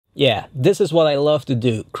Yeah, this is what I love to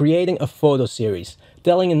do, creating a photo series,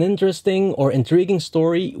 telling an interesting or intriguing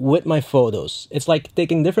story with my photos. It's like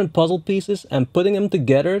taking different puzzle pieces and putting them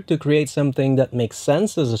together to create something that makes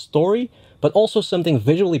sense as a story, but also something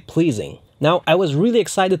visually pleasing. Now, I was really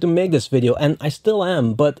excited to make this video, and I still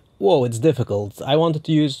am, but whoa, it's difficult. I wanted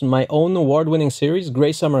to use my own award-winning series,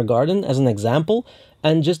 Grey Summer Garden, as an example,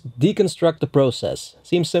 and just deconstruct the process.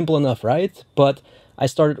 Seems simple enough, right? But I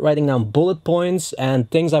started writing down bullet points and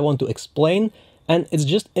things I want to explain, and it's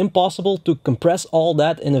just impossible to compress all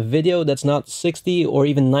that in a video that's not 60 or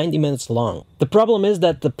even 90 minutes long. The problem is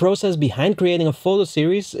that the process behind creating a photo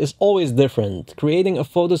series is always different. Creating a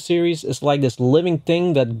photo series is like this living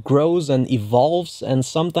thing that grows and evolves and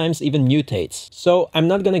sometimes even mutates. So I'm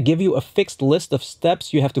not gonna give you a fixed list of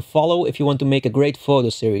steps you have to follow if you want to make a great photo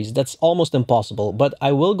series. That's almost impossible, but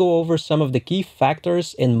I will go over some of the key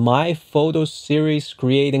factors in my photo series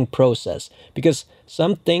creating process, because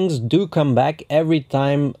some things do come back every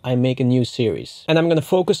time I make a new series. And I'm gonna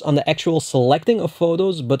focus on the actual selecting of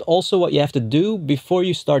photos, but also what you have to do before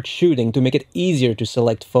you start shooting to make it easier to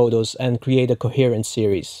select photos and create a coherent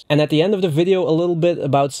series. And at the end of the video, a little bit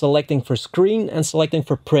about selecting for screen and selecting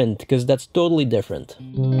for print, because that's totally different.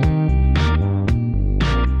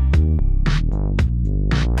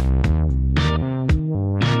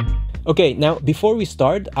 Okay, now before we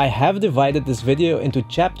start, I have divided this video into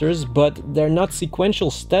chapters, but they're not sequential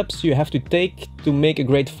steps you have to take to make a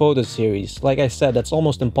great photo series. Like I said, that's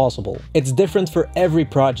almost impossible. It's different for every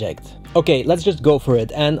project. Okay, let's just go for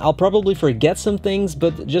it, and I'll probably forget some things,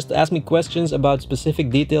 but just ask me questions about specific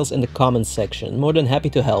details in the comments section. More than happy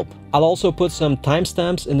to help. I'll also put some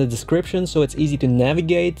timestamps in the description so it's easy to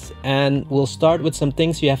navigate, and we'll start with some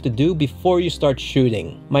things you have to do before you start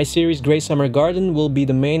shooting. My series Grey Summer Garden will be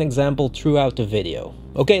the main example throughout the video.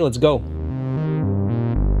 Okay, let's go.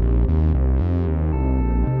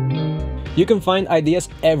 You can find ideas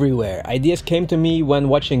everywhere. Ideas came to me when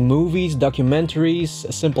watching movies, documentaries,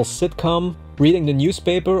 a simple sitcom, reading the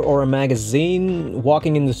newspaper or a magazine,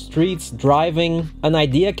 walking in the streets, driving. An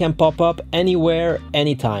idea can pop up anywhere,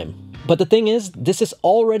 anytime. But the thing is, this is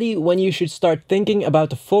already when you should start thinking about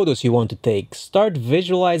the photos you want to take. Start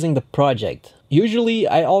visualizing the project. Usually,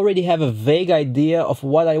 I already have a vague idea of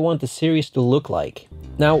what I want the series to look like.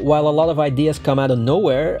 Now, while a lot of ideas come out of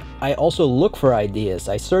nowhere, I also look for ideas.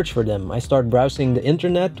 I search for them. I start browsing the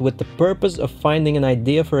internet with the purpose of finding an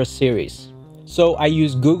idea for a series. So I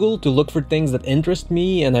use Google to look for things that interest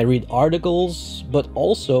me, and I read articles, but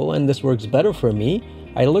also, and this works better for me,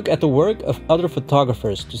 I look at the work of other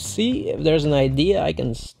photographers to see if there's an idea I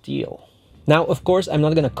can steal. Now, of course, I'm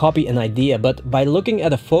not gonna copy an idea, but by looking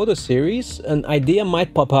at a photo series, an idea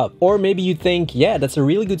might pop up. Or maybe you think, yeah, that's a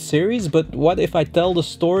really good series, but what if I tell the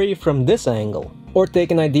story from this angle? Or take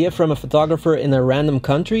an idea from a photographer in a random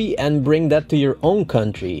country and bring that to your own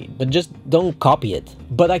country, but just don't copy it.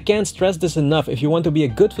 But I can't stress this enough, if you want to be a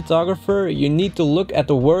good photographer, you need to look at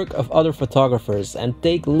the work of other photographers and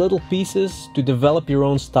take little pieces to develop your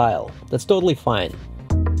own style. That's totally fine.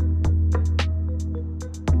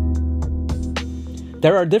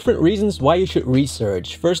 There are different reasons why you should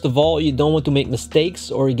research. First of all, you don't want to make mistakes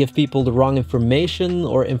or give people the wrong information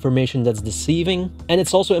or information that's deceiving. And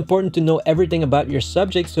it's also important to know everything about your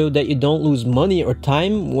subject so that you don't lose money or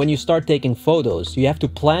time when you start taking photos. You have to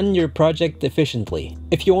plan your project efficiently.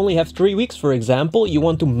 If you only have 3 weeks, for example, you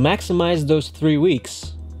want to maximize those 3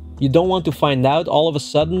 weeks. You don't want to find out all of a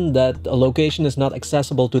sudden that a location is not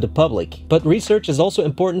accessible to the public. But research is also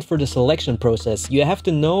important for the selection process. You have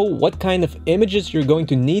to know what kind of images you're going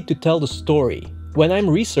to need to tell the story. When I'm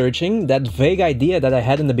researching, that vague idea that I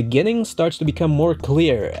had in the beginning starts to become more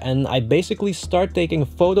clear, and I basically start taking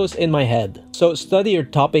photos in my head. So study your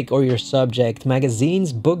topic or your subject,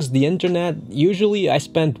 magazines, books, the internet. Usually I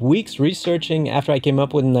spent weeks researching after I came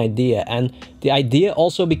up with an idea, and the idea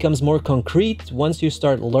also becomes more concrete once you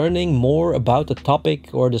start learning more about the topic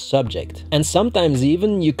or the subject. And sometimes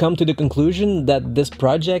even you come to the conclusion that this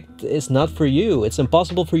project is not for you. It's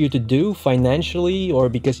impossible for you to do financially or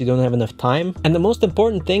because you don't have enough time. And the most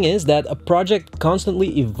important thing is that a project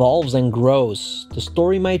constantly evolves and grows. The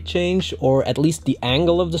story might change, or at least the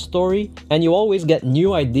angle of the story, and you always get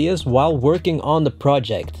new ideas while working on the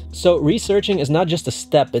project. So researching is not just a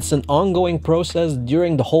step, it's an ongoing process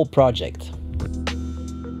during the whole project.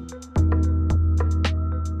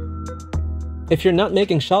 If you're not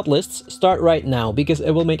making shot lists, start right now, because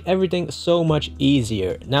it will make everything so much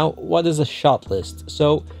easier. Now, what is a shot list?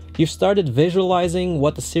 So, you've started visualizing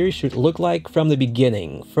what the series should look like from the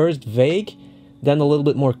beginning. First vague, then a little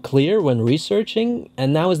bit more clear when researching,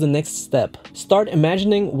 and now is the next step. Start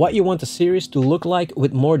imagining what you want the series to look like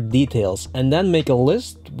with more details, and then make a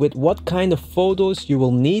list with what kind of photos you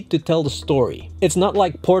will need to tell the story. It's not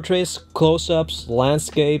like portraits, close-ups,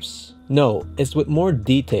 landscapes. No, it's with more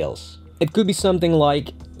details. It could be something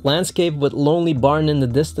like landscape with lonely barn in the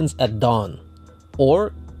distance at dawn,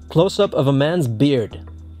 or close-up of a man's beard.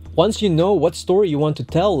 Once you know what story you want to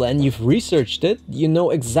tell and you've researched it, you know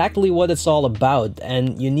exactly what it's all about,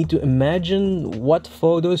 and you need to imagine what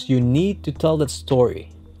photos you need to tell that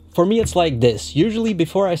story. For me, it's like this. Usually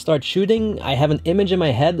before I start shooting, I have an image in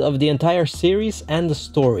my head of the entire series and the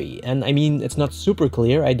story. And I mean, it's not super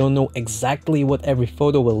clear. I don't know exactly what every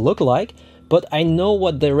photo will look like, but I know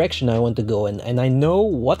what direction I want to go in, and I know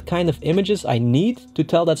what kind of images I need to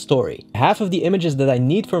tell that story. Half of the images that I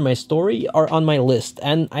need for my story are on my list,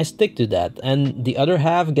 and I stick to that. And the other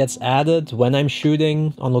half gets added when I'm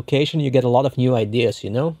shooting. On location, you get a lot of new ideas, you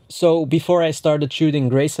know? So before I started shooting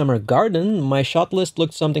Grey Summer Garden, my shot list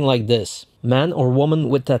looked something like this. Man or woman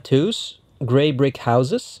with tattoos, grey brick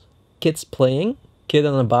houses, kids playing, kid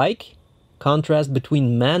on a bike, contrast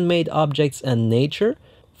between man-made objects and nature,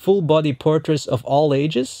 full body portraits of all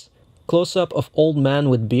ages, close-up of old man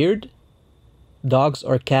with beard, dogs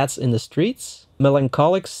or cats in the streets,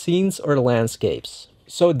 melancholic scenes or landscapes.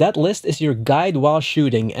 So that list is your guide while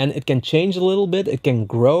shooting, and it can change a little bit, it can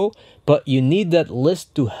grow, but you need that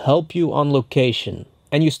list to help you on location.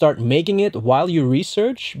 And you start making it while you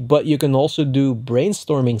research, but you can also do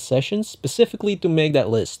brainstorming sessions specifically to make that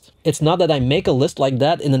list. It's not that I make a list like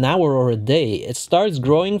that in an hour or a day. It starts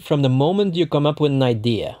growing from the moment you come up with an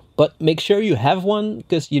idea. But make sure you have one,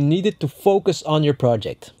 because you need it to focus on your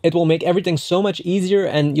project. It will make everything so much easier,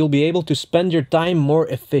 and you'll be able to spend your time more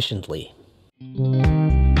efficiently.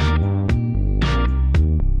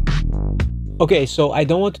 Okay, so I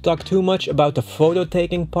don't want to talk too much about the photo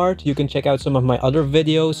taking part. You can check out some of my other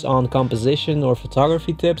videos on composition or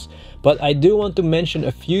photography tips, but I do want to mention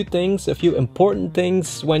a few things, a few important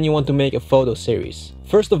things when you want to make a photo series.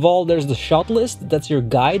 First of all, there's the shot list. That's your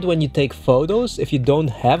guide when you take photos. If you don't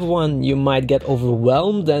have one, you might get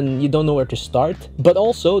overwhelmed and you don't know where to start. But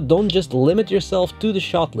also, don't just limit yourself to the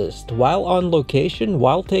shot list. While on location,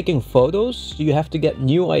 while taking photos, you have to get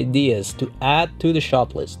new ideas to add to the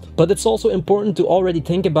shot list. But it's also important to already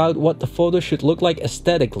think about what the photo should look like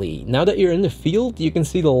aesthetically. Now that you're in the field, you can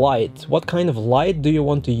see the light. What kind of light do you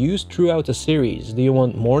want to use throughout the series? Do you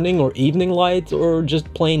want morning or evening light, or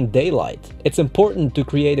just plain daylight? It's important to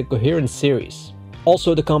create a coherent series.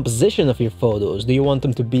 Also, the composition of your photos. Do you want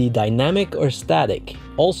them to be dynamic or static?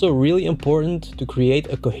 Also really important to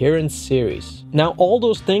create a coherent series. Now, all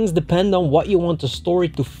those things depend on what you want the story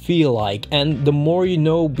to feel like, and the more you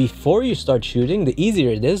know before you start shooting, the easier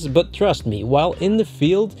it is. But trust me, while in the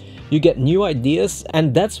field, you get new ideas,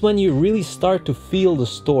 and that's when you really start to feel the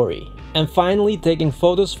story. And finally, taking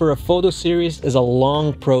photos for a photo series is a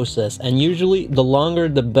long process, and usually the longer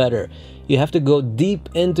the better. You have to go deep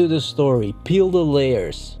into the story, peel the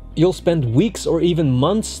layers. You'll spend weeks or even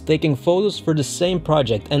months taking photos for the same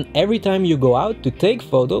project, and every time you go out to take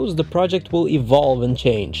photos, the project will evolve and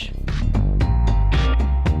change.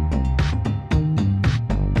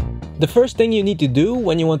 The first thing you need to do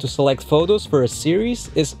when you want to select photos for a series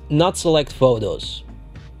is not select photos.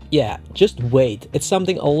 Yeah, just wait. It's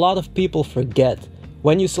something a lot of people forget.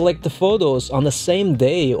 When you select the photos on the same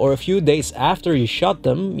day or a few days after you shot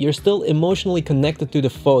them, you're still emotionally connected to the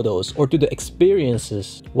photos or to the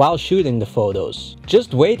experiences while shooting the photos.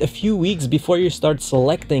 Just wait a few weeks before you start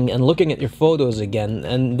selecting and looking at your photos again,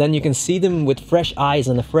 and then you can see them with fresh eyes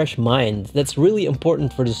and a fresh mind. That's really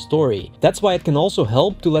important for the story. That's why it can also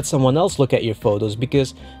help to let someone else look at your photos,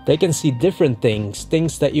 because they can see different things,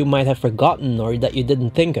 things that you might have forgotten or that you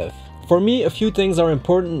didn't think of. For me, a few things are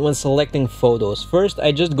important when selecting photos. First,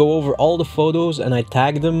 I just go over all the photos and I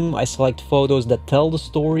tag them. I select photos that tell the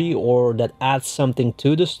story or that add something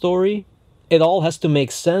to the story. It all has to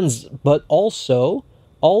make sense, but also,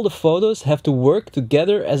 all the photos have to work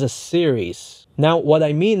together as a series. Now, what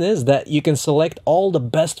I mean is that you can select all the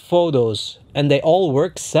best photos and they all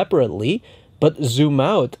work separately, but zoom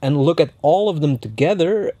out and look at all of them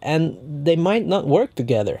together and they might not work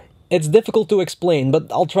together. It's difficult to explain, but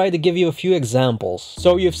I'll try to give you a few examples.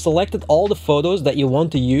 So you've selected all the photos that you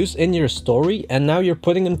want to use in your story, and now you're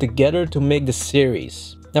putting them together to make the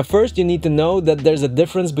series. Now first, you need to know that there's a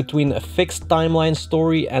difference between a fixed timeline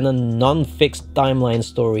story and a non-fixed timeline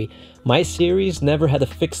story. My series never had a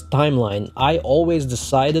fixed timeline. I always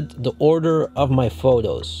decided the order of my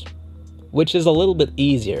photos, which is a little bit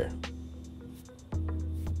easier.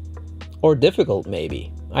 Or difficult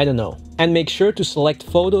maybe, I don't know. And make sure to select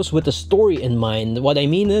photos with a story in mind. What I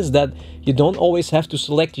mean is that you don't always have to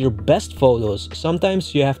select your best photos.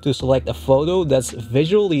 Sometimes you have to select a photo that's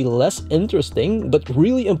visually less interesting, but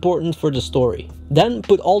really important for the story. Then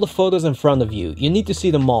put all the photos in front of you. You need to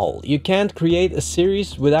see them all. You can't create a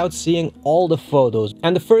series without seeing all the photos.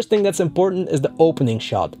 And the first thing that's important is the opening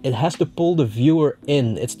shot. It has to pull the viewer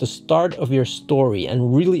in. It's the start of your story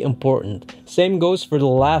and really important. Same goes for the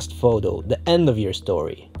last photo, the end of your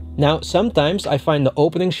story. Now, sometimes I find the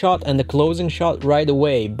opening shot and the closing shot right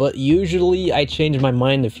away, but usually I change my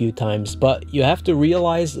mind a few times. But you have to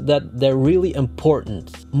realize that they're really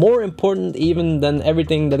important. More important even than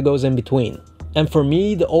everything that goes in between. And for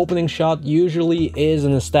me, the opening shot usually is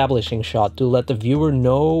an establishing shot to let the viewer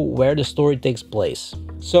know where the story takes place.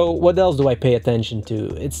 So what else do I pay attention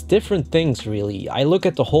to? It's different things really. I look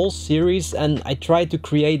at the whole series and I try to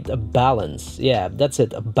create a balance. Yeah, that's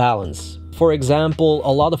it, a balance. For example,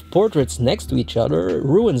 a lot of portraits next to each other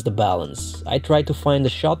ruins the balance. I try to find a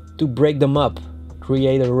shot to break them up,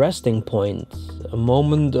 create a resting point, a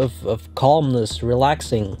moment of calmness,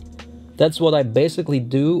 relaxing. That's what I basically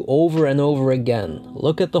do over and over again.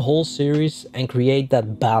 Look at the whole series and create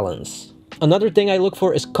that balance. Another thing I look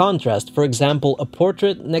for is contrast. For example, a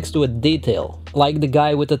portrait next to a detail. Like the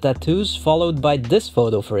guy with the tattoos followed by this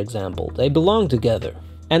photo, for example. They belong together.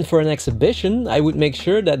 And for an exhibition, I would make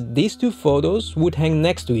sure that these two photos would hang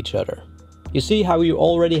next to each other. You see how you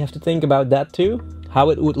already have to think about that too?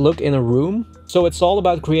 How it would look in a room? So it's all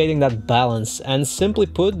about creating that balance, and simply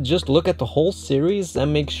put, just look at the whole series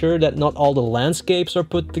and make sure that not all the landscapes are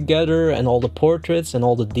put together and all the portraits and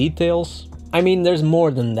all the details. I mean, there's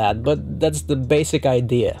more than that, but that's the basic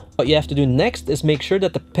idea. What you have to do next is make sure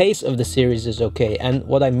that the pace of the series is okay. And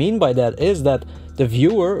what I mean by that is that the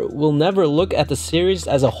viewer will never look at the series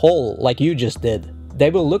as a whole like you just did. They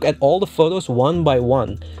will look at all the photos one by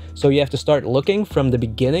one. So you have to start looking from the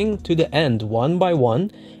beginning to the end, one by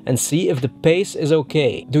one, and see if the pace is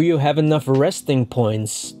okay. Do you have enough resting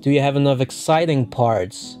points? Do you have enough exciting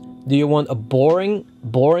parts? Do you want a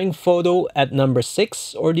boring photo at number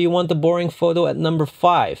 6, or do you want a boring photo at number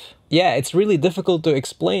 5? Yeah, it's really difficult to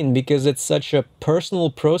explain because it's such a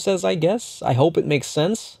personal process, I guess. I hope it makes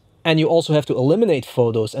sense. And you also have to eliminate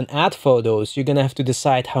photos and add photos. You're gonna have to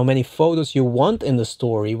decide how many photos you want in the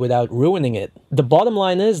story without ruining it. The bottom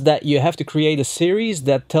line is that you have to create a series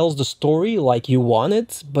that tells the story like you want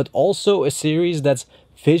it, but also a series that's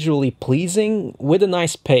visually pleasing with a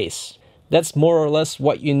nice pace. That's more or less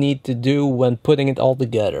what you need to do when putting it all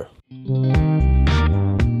together.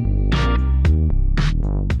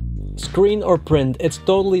 Screen or print, it's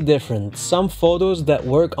totally different. Some photos that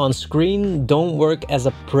work on screen don't work as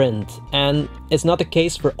a print. And it's not the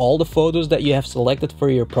case for all the photos that you have selected for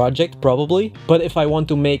your project, probably. But if I want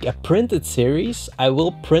to make a printed series, I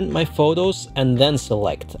will print my photos and then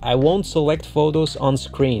select. I won't select photos on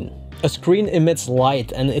screen. A screen emits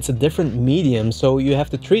light and it's a different medium, so you have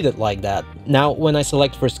to treat it like that. Now, when I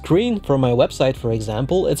select for screen for my website, for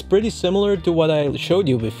example, it's pretty similar to what I showed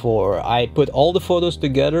you before. I put all the photos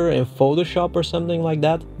together in Photoshop or something like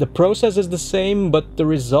that. The process is the same, but the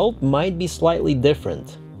result might be slightly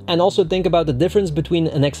different. And also think about the difference between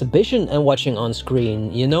an exhibition and watching on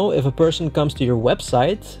screen. You know, if a person comes to your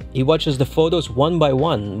website, he watches the photos one by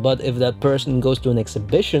one. But if that person goes to an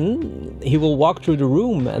exhibition, he will walk through the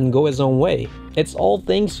room and go his own way. It's all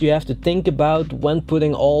things you have to think about when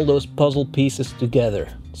putting all those puzzle pieces together.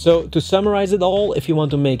 So to summarize it all, if you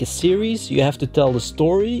want to make a series, you have to tell the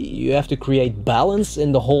story, you have to create balance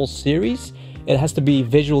in the whole series, it has to be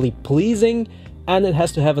visually pleasing, and it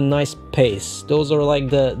has to have a nice pace. Those are like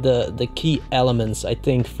the key elements, I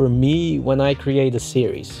think, for me when I create a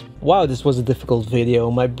series. Wow, this was a difficult video.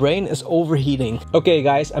 My brain is overheating. Okay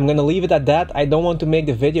guys, I'm gonna leave it at that. I don't want to make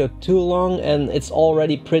the video too long, and it's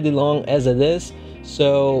already pretty long as it is.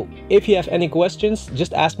 So if you have any questions,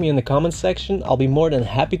 just ask me in the comments section. I'll be more than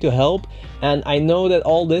happy to help. And I know that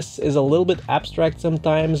all this is a little bit abstract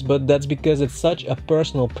sometimes, but that's because it's such a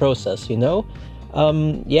personal process, you know?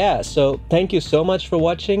 Yeah, so thank you so much for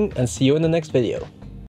watching and see you in the next video.